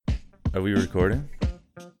Are we recording?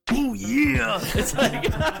 Oh yeah! It's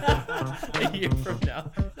like a year from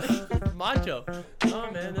now. Macho.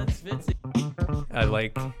 Oh man, that's Vinci. I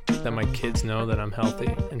like that my kids know that I'm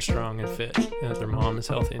healthy and strong and fit, and that their mom is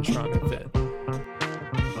healthy and strong and fit.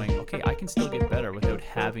 Going, okay, I can still get better without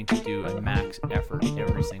having to do a max effort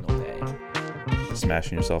every single day.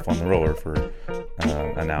 Smashing yourself on the roller for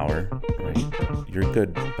an hour, right? You're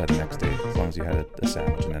good by the next day as long as you had a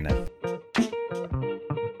sandwich and a nap.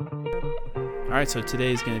 All right, so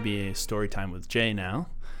today is going to be a story time with Jay now.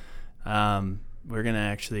 We're going to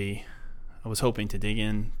actually, I was hoping to dig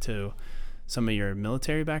into some of your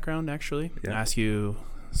military background, actually, and ask you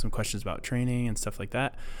some questions about training and stuff like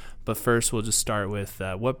that. But first, we'll just start with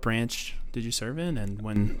what branch did you serve in, and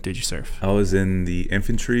when did you serve? I was in the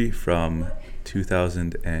infantry from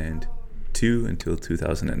 2002 until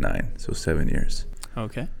 2009, so 7 years.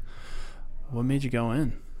 Okay. What made you go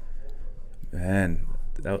in? Man,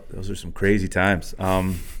 those are some crazy times.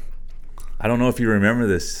 I don't know if you remember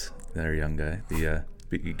this, there, young guy, the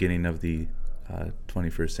beginning of the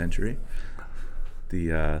 21st century.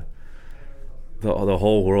 The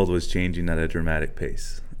whole world was changing at a dramatic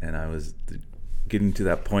pace, and I was getting to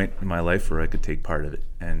that point in my life where I could take part of it.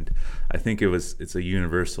 And I think it's a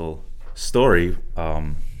universal story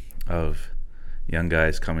of young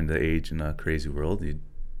guys coming to age in a crazy world. You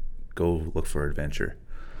go look for adventure.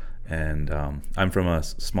 And I'm from a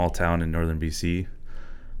small town in northern BC,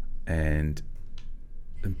 and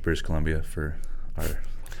in British Columbia for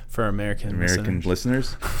our American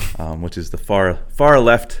listeners, which is the far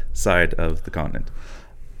left side of the continent.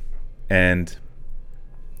 And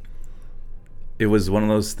it was one of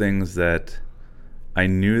those things that I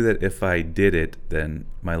knew that if I did it, then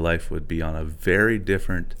my life would be on a very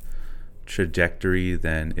different trajectory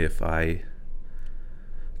than if I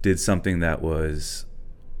did something that was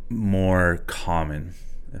more common,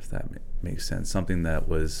 if that makes sense. Something that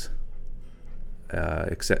was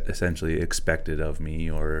essentially expected of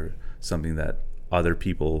me, or something that other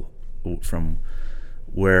people from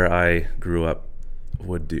where I grew up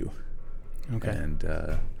would do. Okay.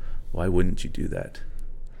 And why wouldn't you do that?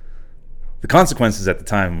 The consequences at the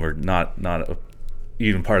time were not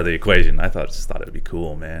even part of the equation. I just thought it'd be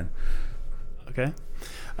cool, man. Okay.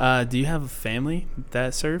 Do you have a family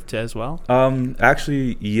that served as well?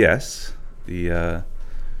 Actually, yes.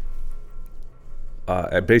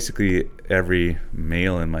 Basically every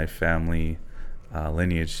male in my family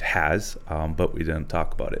lineage has, but we didn't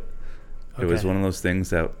talk about it. Okay. It was one of those things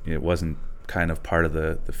that it wasn't kind of part of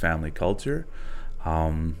the family culture.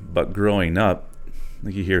 But growing up,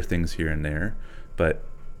 like, you hear things here and there, but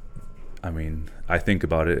I mean, I think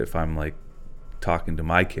about it. If I'm like talking to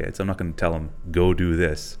my kids, I'm not going to tell them go do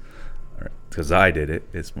this because I did it.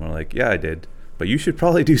 It's more like, yeah, I did, but you should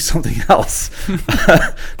probably do something else.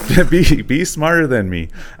 be smarter than me.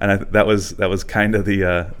 And that was kind of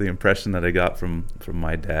the impression that I got from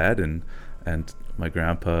my dad, and my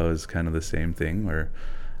grandpa was kind of the same thing. Where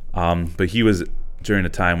but he was during a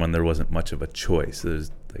time when there wasn't much of a choice. There's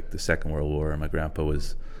like the Second World War, and my grandpa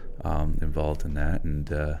was involved in that,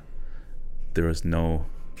 and there was no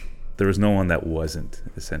one that wasn't,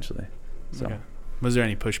 essentially. So. Okay. Was there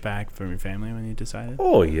any pushback from your family when you decided?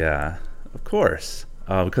 Oh yeah, of course,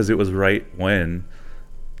 because it was right when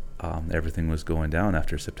everything was going down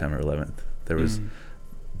after September 11th.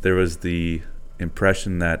 There was the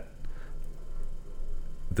impression that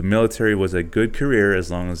the military was a good career as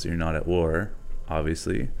long as you're not at war,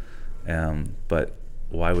 obviously, but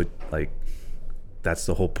why would, like, that's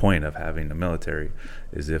the whole point of having the military,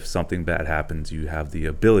 is if something bad happens, you have the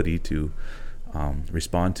ability to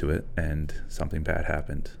respond to it, and something bad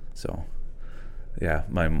happened. So yeah,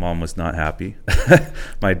 my mom was not happy.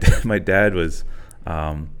 my dad was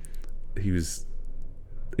he was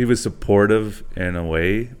supportive in a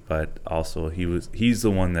way, but also he's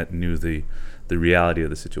the one that knew the reality of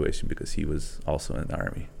the situation, because he was also in the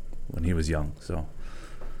army when he was young. So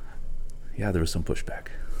yeah, there was some pushback.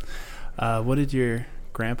 What did your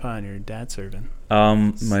grandpa and your dad serve in?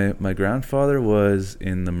 My grandfather was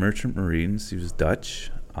in the Merchant Marines. He was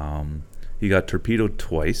Dutch. He got torpedoed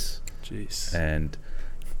twice. Jeez. And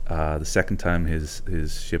the second time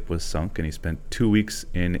his ship was sunk, and he spent 2 weeks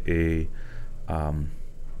in a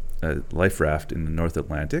life raft in the North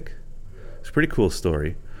Atlantic. It's a pretty cool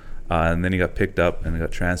story. And then he got picked up and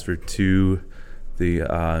got transferred to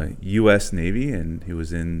the U.S. Navy, and he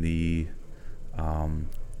was in the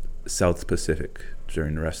South Pacific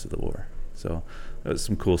during the rest of the war. So that was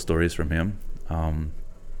some cool stories from him.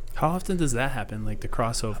 How often does that happen, like the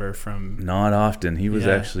crossover from... Not often. He was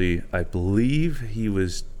actually, I believe he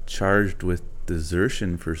was charged with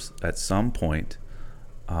desertion at some point.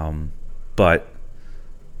 but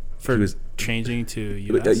For he was changing to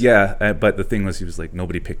U.S.? but the thing was, he was like,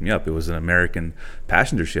 nobody picked me up. It was an American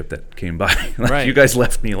passenger ship that came by. Like, Right. you guys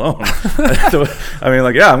left me alone. So, I mean,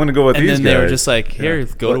 like, yeah, I'm going to go with And these then guys. they were just like, here,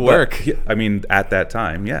 go to work. I mean, at that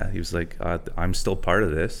time, yeah, he was like, I'm still part of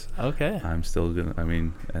this. Okay. I'm still gonna. I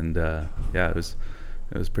mean, and it was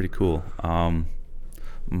pretty cool.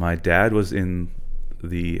 My dad was in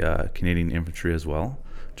the Canadian Infantry as well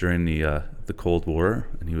during the Cold War,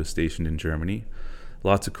 and he was stationed in Germany.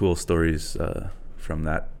 Lots of cool stories from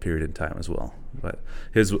that period in time as well. But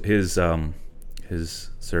his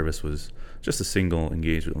service was just a single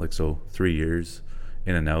engagement, like, so 3 years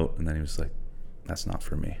in and out, and then he was like, that's not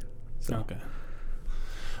for me. So. Okay.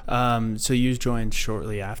 So you joined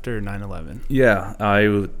shortly after 9/11. Yeah,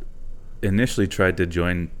 I initially tried to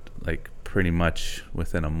join like pretty much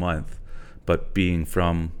within a month, but being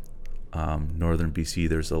from northern BC,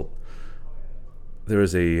 there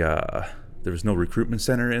was no recruitment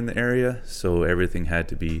center in the area, so everything had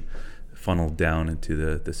to be funneled down into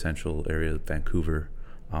the central area of Vancouver.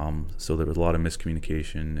 So there was a lot of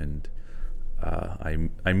miscommunication, and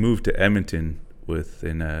I moved to Edmonton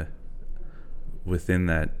within that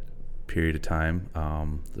period of time,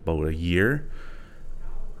 about a year,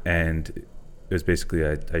 and it was basically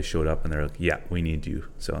I showed up and they're like, yeah, we need you.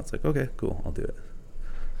 So it's like, okay, cool, I'll do it.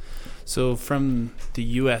 So from the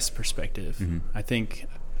U.S. perspective, Mm-hmm. I think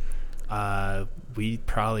we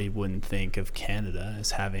probably wouldn't think of Canada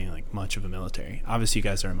as having like much of a military. Obviously, you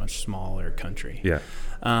guys are a much smaller country. Yeah.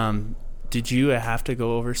 Did you have to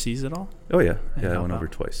go overseas at all? Oh yeah, And yeah. I how went about? over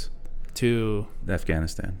twice. To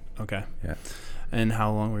Afghanistan. okay. Yeah. And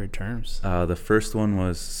how long were your terms? The first one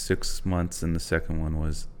was 6 months, and the second one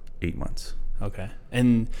was 8 months. Okay.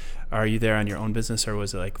 And are you there on your own business, or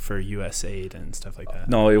was it like for U.S. aid and stuff like that?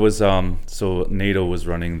 No, it was so NATO was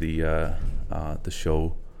running the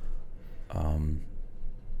show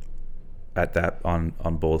at that on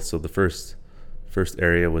both. So the first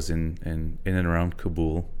area was in and around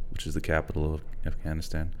Kabul, which is the capital of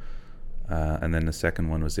Afghanistan, and then the second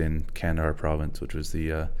one was in Kandahar province, which was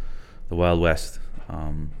the Wild West,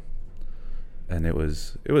 and it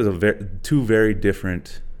was two very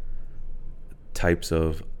different types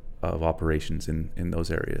of operations in those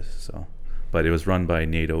areas. So, but it was run by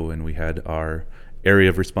NATO, and we had our area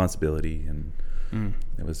of responsibility, and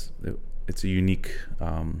it's a unique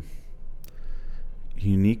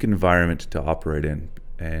environment to operate in.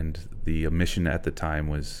 And the mission at the time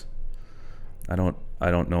was, I don't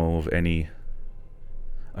know of any.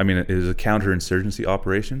 I mean, it was a counterinsurgency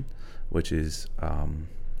operation, which is,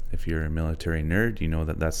 if you're a military nerd, you know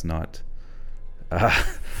that's not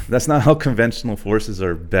how conventional forces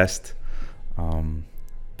are best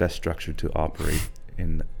structured to operate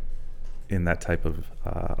in that type of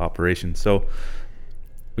operation. So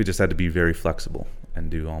we just had to be very flexible and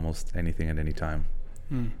do almost anything at any time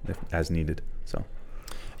as needed. So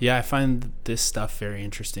yeah, I find this stuff very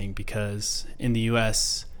interesting because in the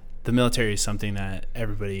U.S., the military is something that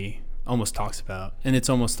everybody almost talks about, and it's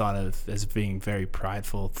almost thought of as being a very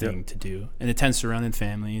prideful thing to do, and it tends to run in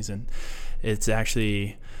families, and it's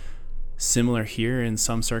actually similar here in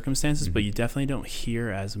some circumstances, but you definitely don't hear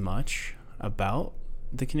as much about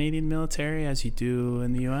the Canadian military as you do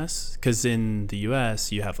in the U.S. Because in the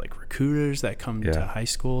U.S. you have like recruiters that come to high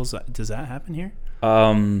schools. Does that happen here?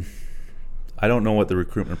 I don't know what the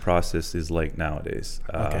recruitment process is like nowadays.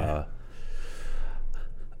 Okay.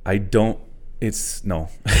 I don't. It's no.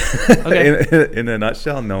 Okay. in a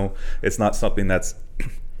nutshell, no. It's not something that's.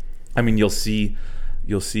 I mean, you'll see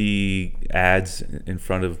ads in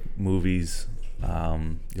front of movies.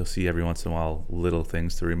 You'll see every once in a while little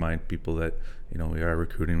things to remind people that we are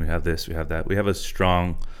recruiting. We have this. We have that. We have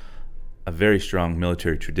a very strong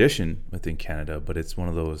military tradition within Canada, but it's one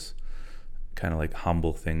of those kind of like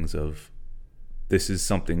humble things of. This is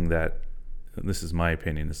something that. This is my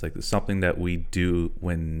opinion. It's like something that we do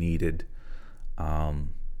when needed.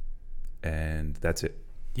 And that's it.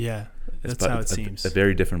 Yeah, that's how it seems. A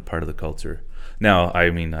very different part of the culture. Now, I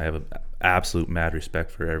mean, I have an absolute mad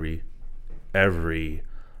respect for every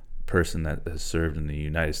person that has served in the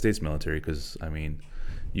United States military, because I mean,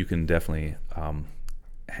 you can definitely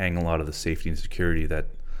hang a lot of the safety and security that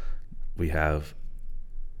we have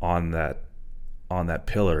on that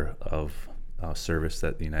pillar of service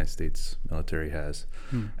that the United States military has,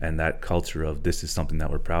 and that culture of this is something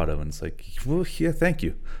that we're proud of, and it's like, well, yeah, thank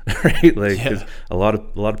you, right? Like, 'cause a lot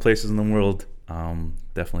of places in the world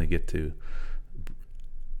definitely get to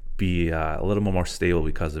be a little more stable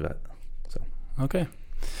because of it. So okay.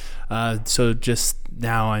 So just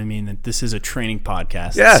now, I mean, this is a training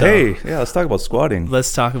podcast. Yeah, so let's talk about squatting.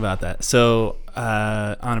 Let's talk about that. So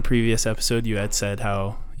on a previous episode, you had said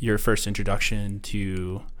how your first introduction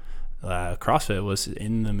to CrossFit was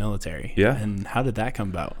in the military. Yeah. And how did that come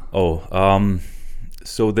about?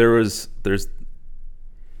 So there's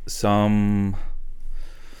some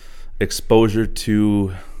exposure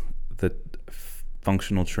to the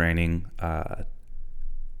functional training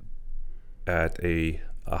at a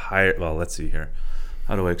higher. Well, let's see here.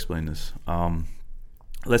 How do I explain this?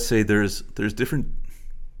 Let's say there's different.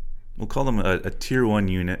 We'll call them a tier 1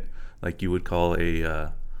 unit, like you would call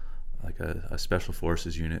a special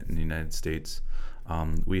forces unit in the United States.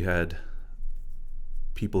 We had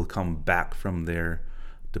people come back from their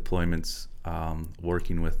deployments,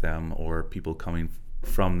 working with them, or people coming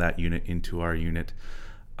from that unit into our unit,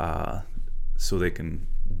 so they can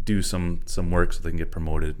do some work, so they can get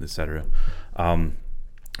promoted, etc.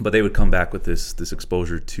 But they would come back with this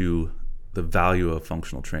exposure to the value of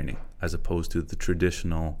functional training, as opposed to the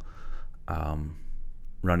traditional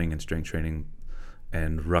running and strength training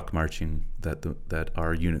and ruck marching that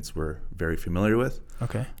our units were very familiar with.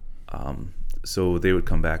 Okay. So they would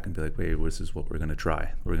come back and be like, "Wait, this is what we're going to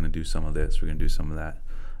try. We're going to do some of this. We're going to do some of that."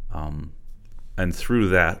 And through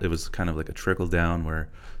that, it was kind of like a trickle down where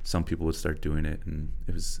some people would start doing it, and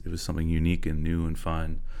it was something unique and new and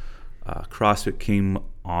fun. CrossFit came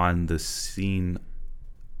on the scene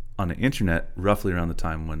on the internet roughly around the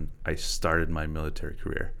time when I started my military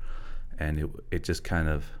career, and it just kind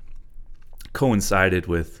of coincided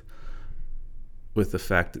with the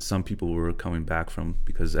fact that some people were coming back from,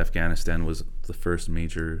 because Afghanistan was the first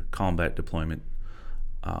major combat deployment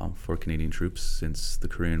for Canadian troops since the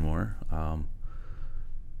Korean War.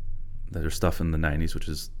 There's stuff in the 90s which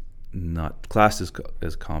is not classed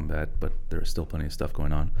as combat, but there was still plenty of stuff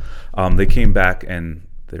going on. They came back and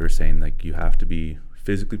they were saying, like, you have to be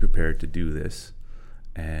physically prepared to do this,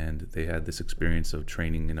 and they had this experience of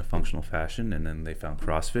training in a functional fashion, and then they found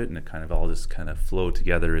CrossFit, and it kind of all just kind of flowed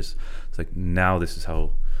together. It's like, now this is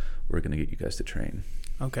how we're going to get you guys to train.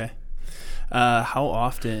 Okay. How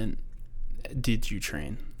often did you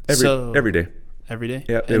train? Every day. Every day?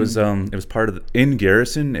 Yeah, it was part of in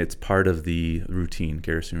Garrison. It's part of the routine.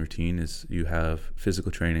 Garrison routine is you have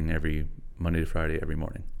physical training every Monday to Friday every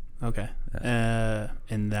morning. Okay. Yeah.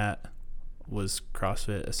 And that was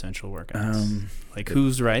CrossFit Essential Workouts.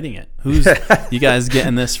 Who's writing it? Who's you guys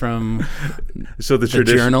getting this from? So the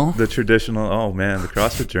journal, the traditional. Oh man, the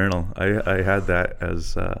CrossFit Journal. I had that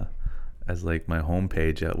as like my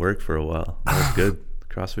homepage at work for a while. That was good.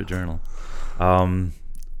 CrossFit Journal.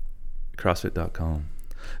 CrossFit.com.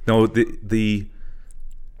 No, the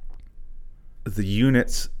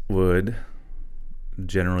units would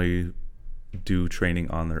generally do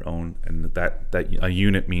training on their own, and that a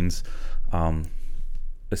unit means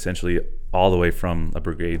essentially all the way from a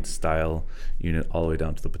brigade style unit all the way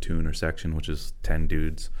down to the platoon or section, which is 10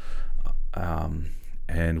 dudes.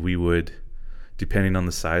 And we would, depending on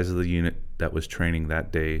the size of the unit that was training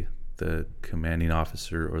that day, the commanding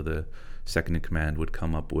officer or the second in command would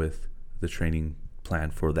come up with the training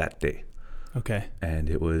plan for that day. Okay. And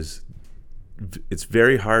it's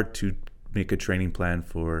very hard to make a training plan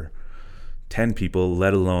for 10 people,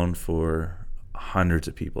 let alone for hundreds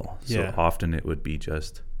of people. Yeah. So often it would be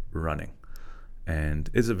just running, and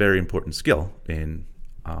it's a very important skill in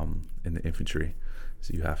the infantry.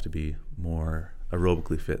 So you have to be more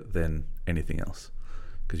aerobically fit than anything else,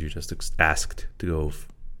 because you're just asked to go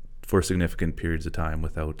for significant periods of time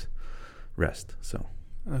without rest. So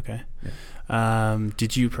okay. Yeah.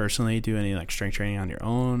 Did you personally do any like strength training on your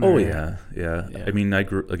own? Oh yeah. I mean, I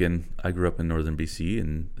grew up in northern BC,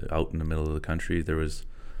 and out in the middle of the country, there was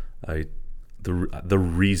the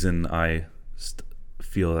reason I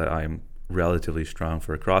feel that I'm relatively strong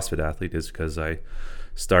for a CrossFit athlete is because I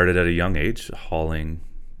started at a young age hauling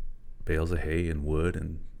bales of hay and wood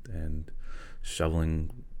and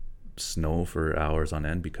shoveling snow for hours on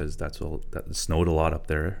end, because that snowed a lot up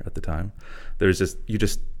there at the time. You're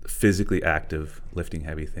just physically active, lifting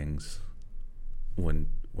heavy things when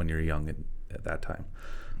you're young at that time.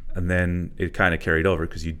 And then it kind of carried over,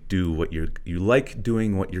 because you do what you like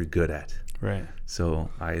doing what you're good at. Right. So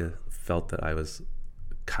I felt that I was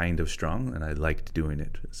kind of strong and I liked doing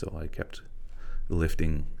it. So I kept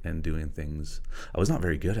lifting and doing things. I was not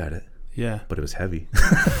very good at it. Yeah. But it was heavy.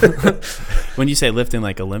 When you say lifting,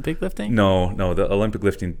 like Olympic lifting? No, the Olympic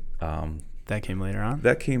lifting. That came later on?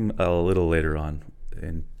 That came a little later on.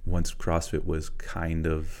 And once CrossFit was kind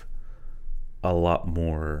of a lot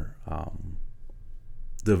more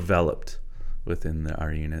developed within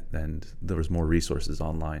our unit, and there was more resources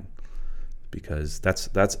online, because that's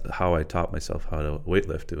how I taught myself how to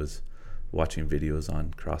weightlift. It was watching videos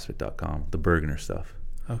on CrossFit.com, the Bergner stuff.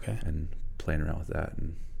 Okay. And playing around with that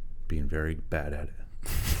and being very bad at it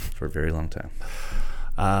for a very long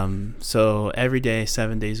time. So every day,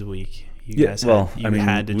 7 days a week, you guys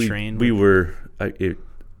had to train. We were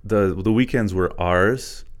the weekends were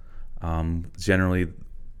ours. Generally,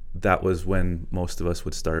 that was when most of us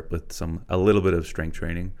would start with a little bit of strength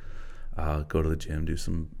training. Go to the gym, do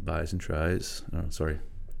some bis and tris.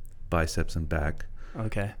 Biceps and back.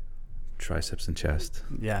 Okay. Triceps and chest.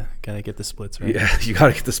 Yeah, gotta get the splits right. Yeah, you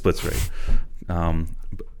gotta get the splits right.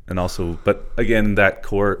 And also, but again,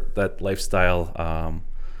 that lifestyle,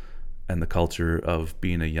 and the culture of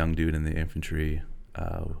being a young dude in the infantry,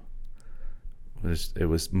 it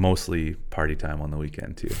was mostly party time on the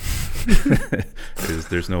weekend too.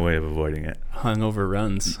 There's no way of avoiding it. Hungover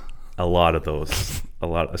runs. A lot of those.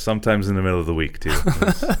 Sometimes in the middle of the week too.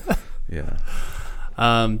 Yeah.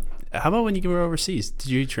 How about when you were overseas? Did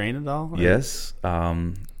you train at all? Yes.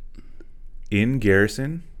 In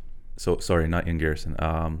garrison. Not in garrison.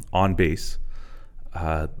 On base,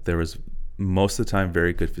 there was most of the time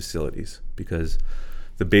very good facilities because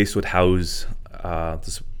the base would house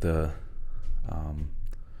the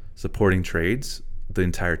supporting trades the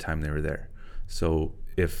entire time they were there. So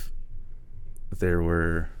if there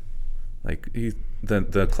were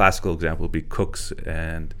the classical example would be cooks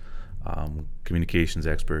and communications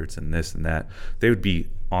experts and this and that, they would be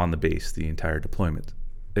on the base the entire deployment,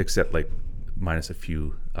 except minus a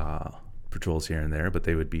few patrols here and there, but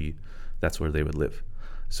that's where they would live.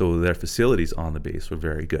 So their facilities on the base were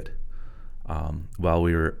very good. While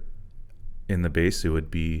we were in the base, it would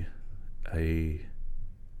be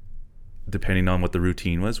depending on what the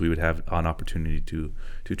routine was, we would have an opportunity to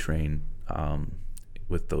train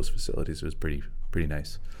with those facilities. It was pretty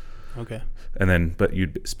nice. Okay. And then, but you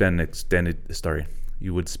would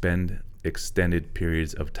spend extended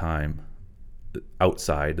periods of time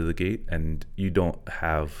outside of the gate, and you don't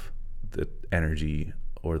have the energy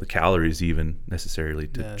or the calories even necessarily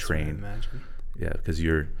to train. Yeah, because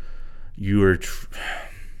you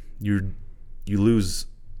lose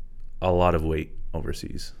a lot of weight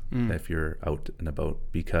overseas if you're out and about,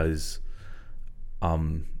 because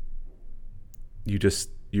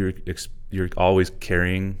you're always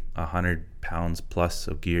carrying 100 pounds plus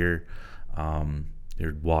of gear.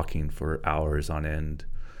 You're walking for hours on end.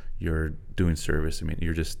 You're doing service. I mean,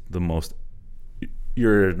 you're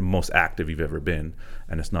the most active you've ever been,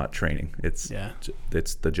 and it's not training. It's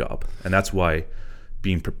the job, and that's why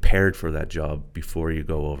being prepared for that job before you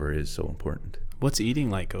go over is so important. What's eating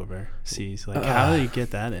like overseas? How do you get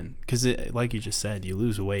that in? Because like you just said, you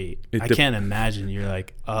lose weight. I can't imagine you're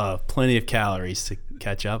plenty of calories to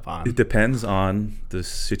catch up on. It depends on the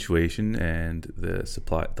situation and the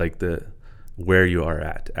supply, where you are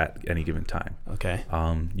at any given time. Okay.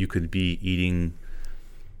 You could be eating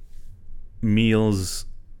meals.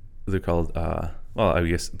 They're called I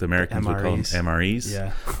guess the Americans would call them MREs.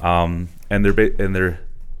 Yeah. And they're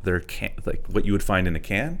what you would find in a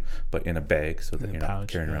can, but in a bag, so that you're not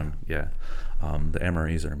carrying around. Yeah. The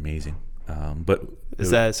MREs are amazing. But is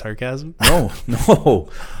that sarcasm? No.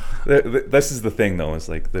 This is the thing though. It's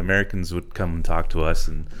the Americans would come and talk to us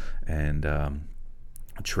and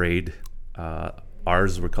trade.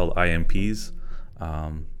 Ours were called IMPs,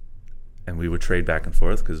 and we would trade back and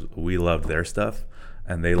forth because we loved their stuff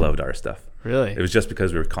and they loved our stuff. Really? It was just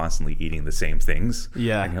because we were constantly eating the same things.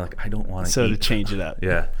 Yeah. And you're I don't want to to change it up.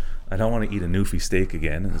 Yeah. I don't want to eat a Newfie steak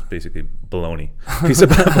again. It's basically bologna. Piece of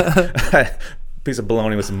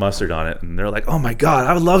bologna with some mustard on it. And they're like, oh my God,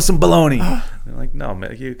 I would love some bologna. And they're like, no,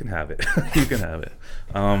 man, you can have it. You can have it.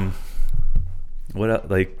 What else?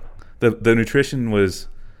 The nutrition was,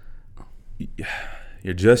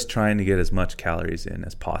 you're just trying to get as much calories in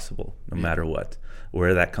as possible, no matter what.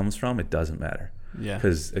 Where that comes from, it doesn't matter. Yeah.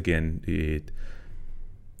 Because again,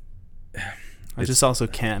 I just also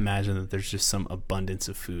can't imagine that there's just some abundance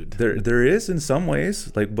of food. There is in some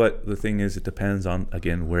ways, but the thing is, it depends on,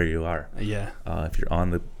 again, where you are. Yeah. If you're on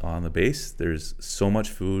the base, there's so much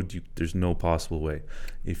food. There's no possible way.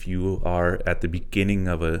 If you are at the beginning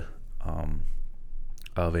of a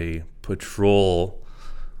patrol,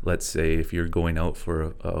 let's say if you're going out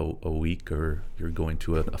for a week, or you're going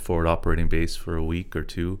to a forward operating base for a week or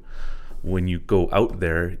two, when you go out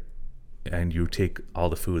there and you take all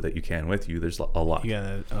the food that you can with you, there's a lot.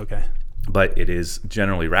 Yeah. Okay. But it is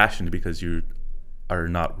generally rationed because you are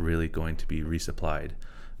not really going to be resupplied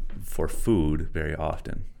for food very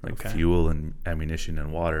often. Fuel and ammunition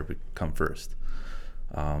and water come first.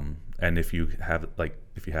 And if you have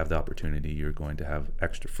the opportunity, you're going to have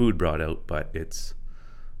extra food brought out, but it's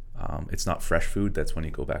not fresh food. That's when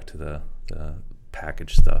you go back to the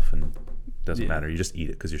packaged stuff, and it doesn't matter. You just eat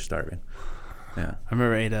it because you're starving. Yeah. I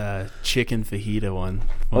remember I ate a chicken fajita one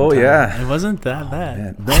Oh, time. yeah. It wasn't that bad.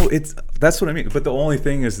 Man. No, that's what I mean. But the only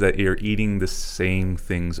thing is that you're eating the same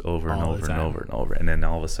things over and All the over and time. over and over, and then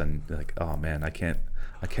all of a sudden you're like, oh man, I can't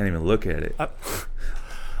even look at it.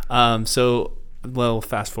 So, well,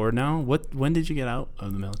 fast forward now. When did you get out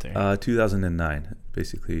of the military? 2009,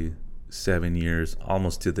 basically 7 years,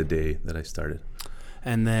 almost to the day that I started.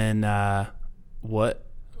 And then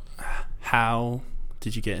how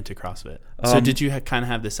did you get into CrossFit? So did you kind of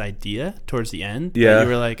have this idea towards the end? Yeah. That you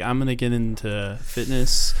were like, I'm going to get into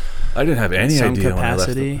fitness. I didn't have any some idea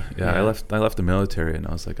capacity. when I left. I left the military, and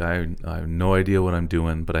I was like, I have no idea what I'm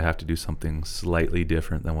doing, but I have to do something slightly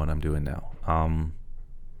different than what I'm doing now.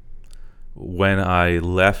 When I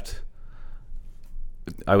left,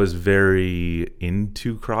 I was very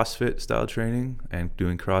into CrossFit style training and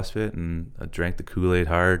doing CrossFit, and I drank the Kool-Aid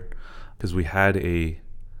hard because we had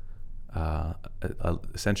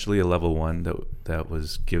essentially a level 1 that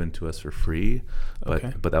was given to us for free,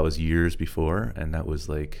 but that was years before, and that was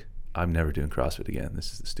like, I'm never doing CrossFit again.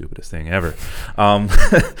 This is the stupidest thing ever.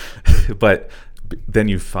 But then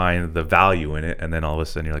you find the value in it, and then all of a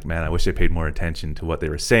sudden you're like, man, I wish I paid more attention to what they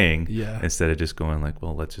were saying instead of just going like,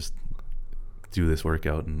 well, let's just do this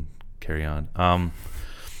workout and carry on.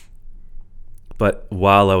 But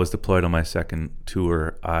while I was deployed on my second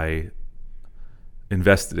tour, I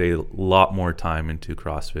invested a lot more time into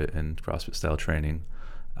CrossFit and CrossFit style training.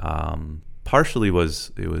 Partially it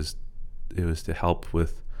was to help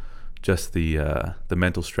with just the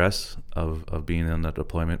mental stress of being in a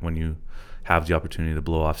deployment. When you have the opportunity to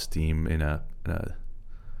blow off steam in a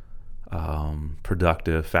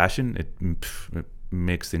productive fashion, it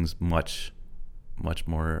makes things much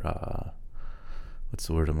more what's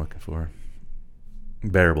the word I'm looking for?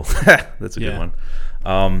 Bearable. That's a good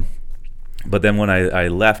one. But then when I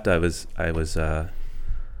left, it was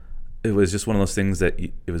just one of those things that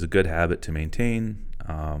it was a good habit to maintain.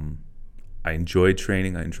 I enjoyed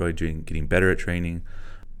training. I enjoyed getting better at training.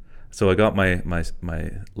 So I got my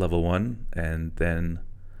level 1, and then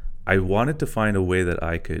I wanted to find a way that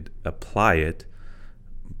I could apply it,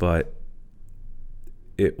 but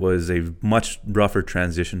it was a much rougher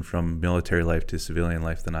transition from military life to civilian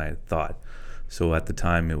life than I had thought. So at the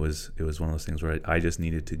time, it was one of those things where I just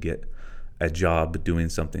needed to get a job doing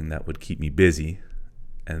something that would keep me busy.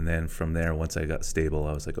 And then from there, once I got stable,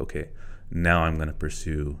 I was like, okay, now I'm going to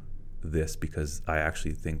pursue this because I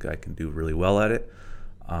actually think I can do really well at it.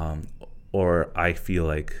 Or I feel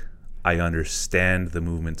like I understand the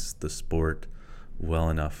movements, the sport well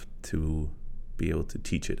enough to be able to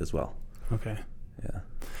teach it as well. Okay. Yeah.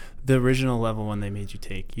 The original level 1 they made you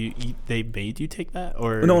take, they made you take that,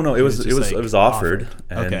 or no, it was offered.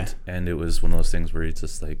 Okay. And it was one of those things where it's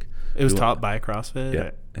just like, it was taught by CrossFit.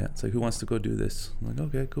 Yeah. It's like, who wants to go do this? I'm like,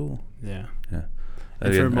 okay, cool. Yeah. Yeah.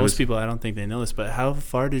 And for most people, I don't think they know this, but how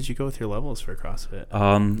far did you go with your levels for CrossFit?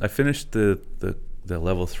 I finished the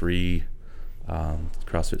level 3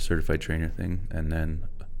 CrossFit certified trainer thing, and then.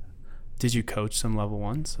 Did you coach some level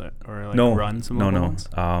 1s or like no, run some level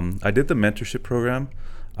 1s? I did the mentorship program.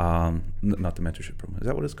 Not the mentorship program. Is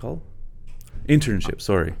that what it's called? Internship.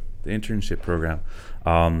 Sorry, the internship program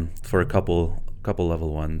for a couple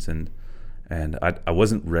level 1s, and I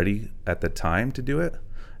wasn't ready at the time to do it,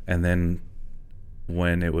 and then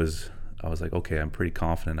when I was like, okay, I'm pretty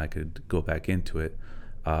confident I could go back into it.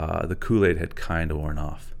 The Kool-Aid had kind of worn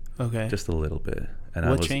off. Okay. Just a little bit. And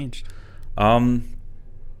what changed?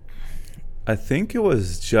 I think it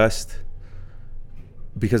was just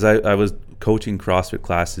because I was coaching CrossFit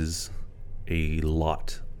classes a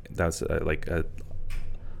lot. That's like a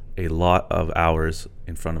lot of hours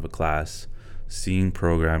in front of a class, seeing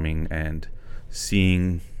programming and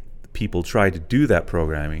seeing people try to do that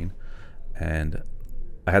programming. And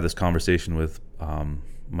I had this conversation with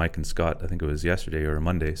Mike and Scott, I think it was yesterday or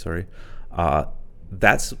Monday, sorry.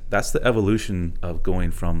 That's the evolution of going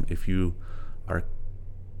from, if you are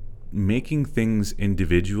making things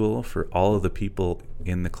individual for all of the people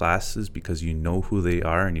in the classes because you know who they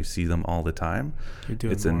are and you see them all the time,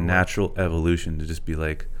 it's a natural evolution to just be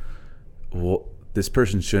like, well, this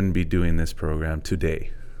person shouldn't be doing this program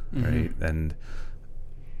today, right? And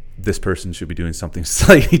this person should be doing something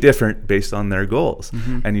slightly different based on their goals.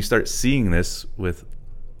 And you start seeing this with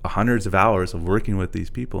hundreds of hours of working with these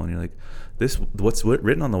people, and you're like, what's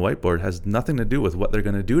written on the whiteboard has nothing to do with what they're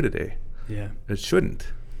going to do today. Yeah, it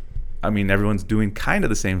shouldn't. I mean, everyone's doing kind of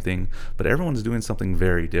the same thing, but everyone's doing something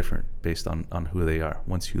very different based on who they are.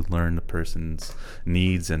 Once you learn the person's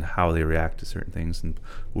needs and how they react to certain things and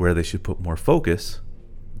where they should put more focus,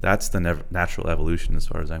 that's the natural evolution as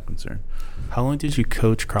far as I'm concerned. How long did you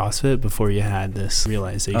coach CrossFit before you had this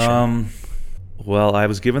realization? Well, I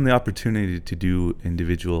was given the opportunity to do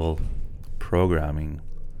individual programming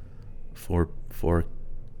for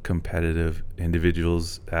competitive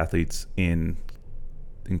individuals, athletes in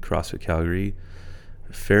CrossFit Calgary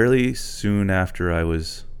fairly soon after I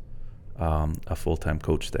was a full-time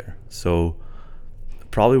coach there. So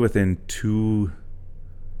probably within 2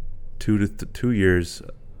 to 2 years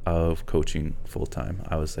of coaching full-time,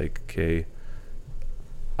 I was like, okay,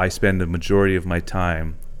 I spend a majority of my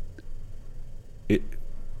time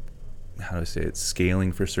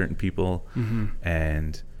scaling for certain people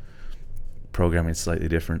and programming slightly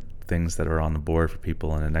different things that are on the board for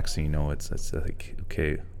people, and the next thing you know, it's like,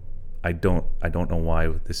 okay, I don't know why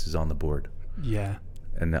this is on the board. Yeah.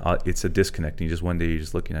 And it's a disconnect. And one day you're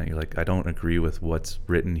just looking at it, you're like, I don't agree with what's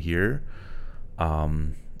written here.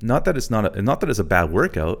 Not that it's a bad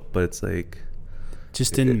workout, but it's like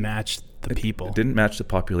just didn't match the people. It didn't match the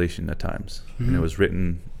population at times, and it was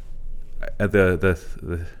written.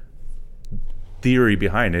 The theory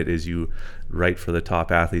behind it is you write for the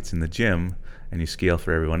top athletes in the gym and you scale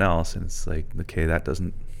for everyone else, and it's like, okay, that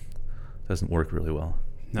doesn't work really well.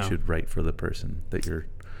 No. You should write for the person that you're.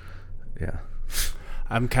 Yeah.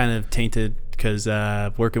 I'm kind of tainted because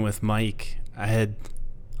working with Mike, I had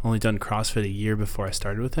only done CrossFit a year before I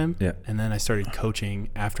started with him. Yeah. And then I started coaching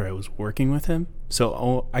after I was working with him.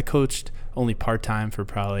 So I coached only part-time for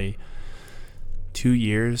probably 2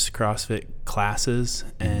 years CrossFit classes,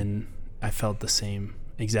 and I felt the same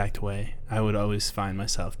exact way. I would always find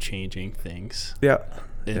myself changing things. Yeah.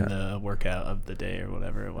 In the workout of the day or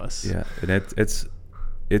whatever it was. Yeah, and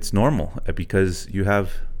it's normal because you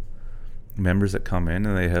have members that come in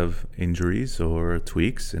and they have injuries or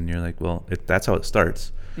tweaks, and you're like, well, that's how it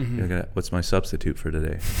starts. What's my substitute for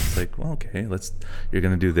today? It's like, well, okay, you're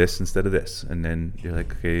gonna do this instead of this, and then you're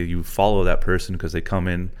like, okay, you follow that person because they come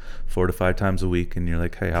in 4 to 5 times a week, and you're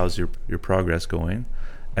like, hey, how's your progress going?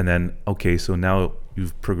 And then, okay, so now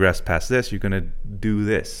you've progressed past this, you're gonna do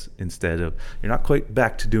this instead of, you're not quite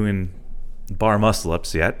back to doing bar muscle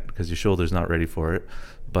ups yet because your shoulder's not ready for it,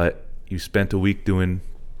 but you spent a week doing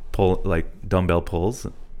dumbbell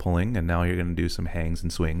pulling, and now you're going to do some hangs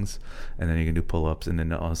and swings, and then you can do pull-ups, and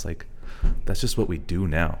then I was like, that's just what we do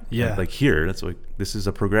now. Yeah. Like here, this is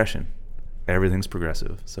a progression. Everything's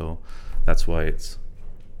progressive. So that's why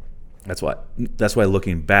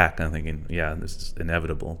looking back, I'm thinking, yeah, this is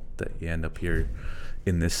inevitable that you end up here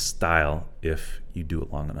in this style if you do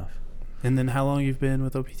it long enough. And then how long you've been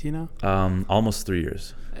with OPT now? Almost 3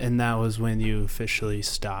 years. And that was when you officially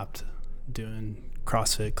stopped doing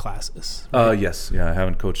CrossFit classes, right? Yes. Yeah, I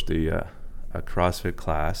haven't coached a CrossFit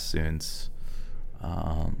class since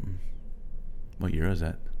what year is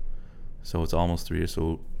that? So it's almost 3 years.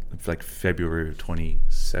 So it's like February of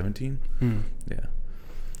 2017. Yeah.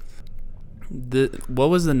 What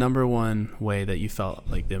was the number one way that you felt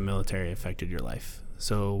like the military affected your life?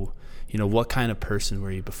 So, what kind of person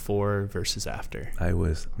were you before versus after? I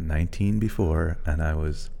was 19 before, and I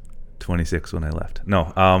was 26 when I left.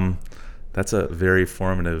 No, that's a very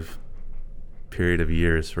formative period of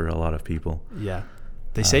years for a lot of people. Yeah.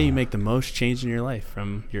 They say you make the most change in your life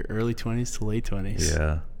from your early 20s to late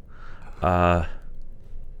 20s. Yeah.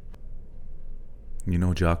 You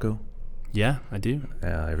know Jocko? Yeah, I do.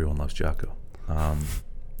 Yeah, everyone loves Jocko.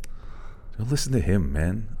 Listen to him,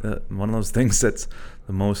 man. One of those things that's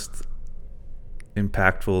the most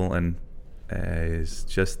impactful and is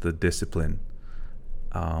just the discipline.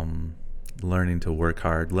 Learning to work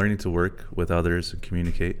hard, learning to work with others and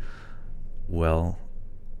communicate well,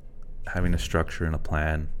 having a structure and a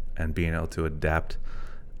plan, and being able to adapt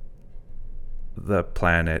the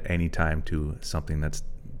plan at any time to something that's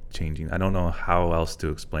changing. I don't know how else to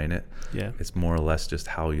explain it. Yeah. It's more or less just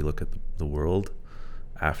how you look at the world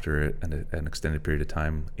after an extended period of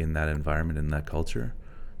time in that environment, in that culture.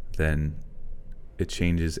 Then it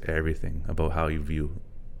changes everything about how you view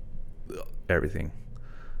everything.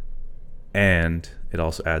 And it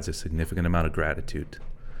also adds a significant amount of gratitude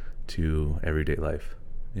to everyday life.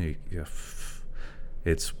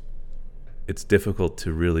 It's difficult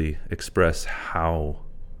to really express how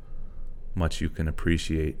much you can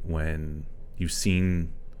appreciate when you've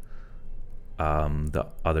seen the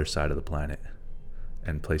other side of the planet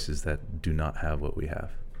and places that do not have what we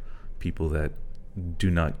have, people that do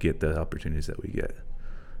not get the opportunities that we get.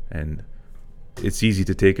 And it's easy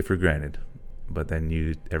to take it for granted, but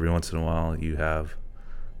then every once in a while you have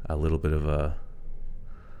a little bit of a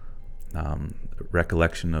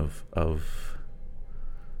recollection of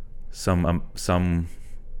some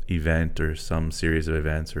event or some series of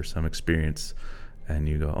events or some experience, and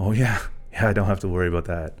you go, oh yeah, I don't have to worry about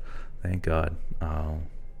that, thank God.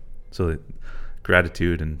 So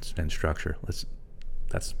gratitude and structure.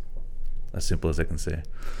 That's as simple as I can say.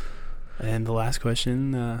 And the last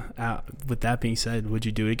question, with that being said, would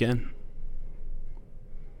you do it again?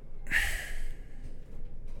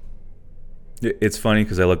 It's funny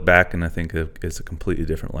because I look back and I think it's a completely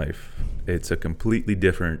different life. It's a completely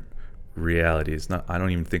different reality. It's not. I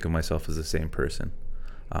don't even think of myself as the same person.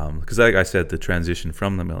 Because like I said, the transition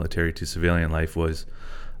from the military to civilian life was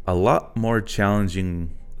a lot more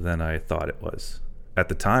challenging than I thought it was. At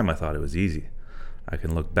the time, I thought it was easy. I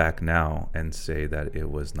can look back now and say that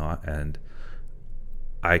it was not. And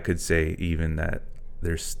I could say even that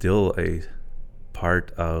there's still a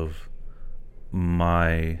part of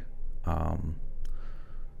my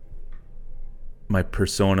my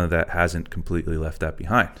persona that hasn't completely left that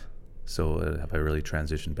behind. So have I really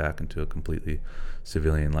transitioned back into a completely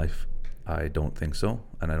civilian life? I don't think so,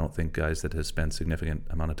 and I don't think guys that have spent significant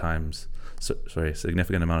amount of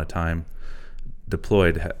time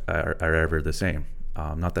deployed are ever the same.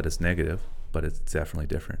 Not that it's negative, but it's definitely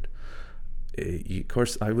different. Of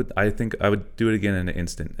course, I think I would do it again in an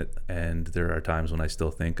instant, and there are times when I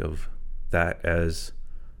still think of that as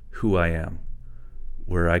who I am,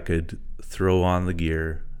 where I could throw on the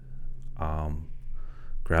gear,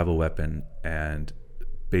 grab a weapon, and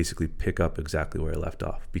basically pick up exactly where I left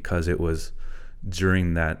off, because it was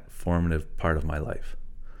during that formative part of my life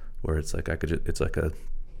where it's like it's like a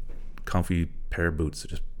comfy pair of boots.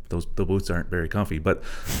 Just the boots aren't very comfy, but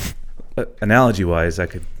analogy wise, I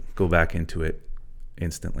could go back into it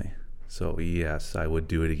instantly. So yes, I would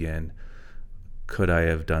do it again. Could I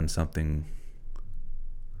have done something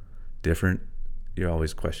different? You're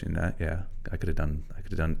always questioning that. Yeah, I could have done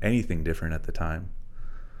anything different at the time.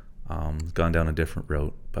 Gone down a different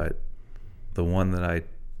route, but the one that I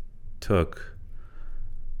took,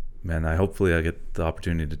 man, hopefully I get the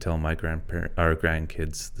opportunity to tell my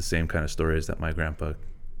grandkids the same kind of stories that my grandpa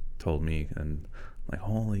told me, and I'm like,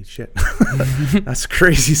 holy shit, that's a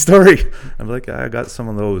crazy story. I'm like, I got some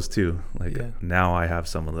of those too. Like now I have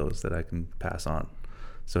some of those that I can pass on.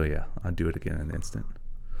 So yeah, I'll do it again in an instant.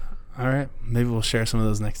 All right, maybe we'll share some of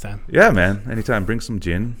those next time. Yeah, man. Anytime. Bring some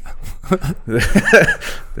gin.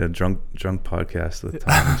 The drunk podcast with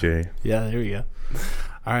Tom and Jay. Yeah, there we go.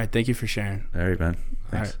 All right, thank you for sharing. All right, man.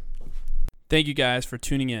 Thanks. All right. Thank you guys for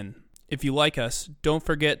tuning in. If you like us, don't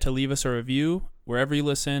forget to leave us a review wherever you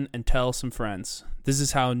listen and tell some friends. This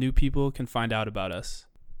is how new people can find out about us.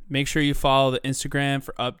 Make sure you follow the Instagram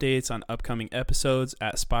for updates on upcoming episodes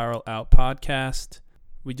at Spiral Out Podcast.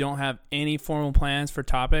 We don't have any formal plans for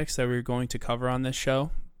topics that we're going to cover on this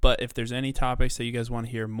show, but if there's any topics that you guys want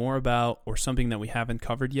to hear more about or something that we haven't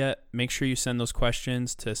covered yet, make sure you send those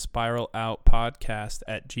questions to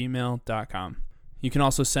spiraloutpodcast@gmail.com. You can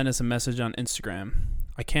also send us a message on Instagram.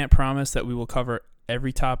 I can't promise that we will cover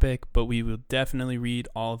every topic, but we will definitely read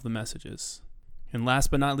all of the messages. And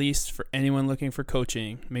last but not least, for anyone looking for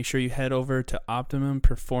coaching, make sure you head over to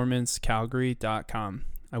OptimumPerformanceCalgary.com.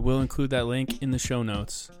 I will include that link in the show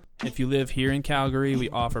notes. If you live here in Calgary, we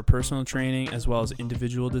offer personal training as well as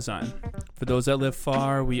individual design. For those that live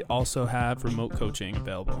far, we also have remote coaching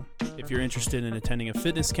available. If you're interested in attending a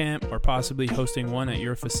fitness camp or possibly hosting one at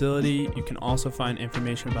your facility, you can also find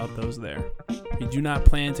information about those there. We do not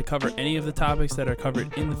plan to cover any of the topics that are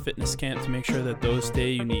covered in the fitness camp to make sure that those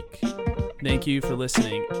stay unique. Thank you for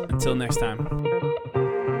listening. Until next time.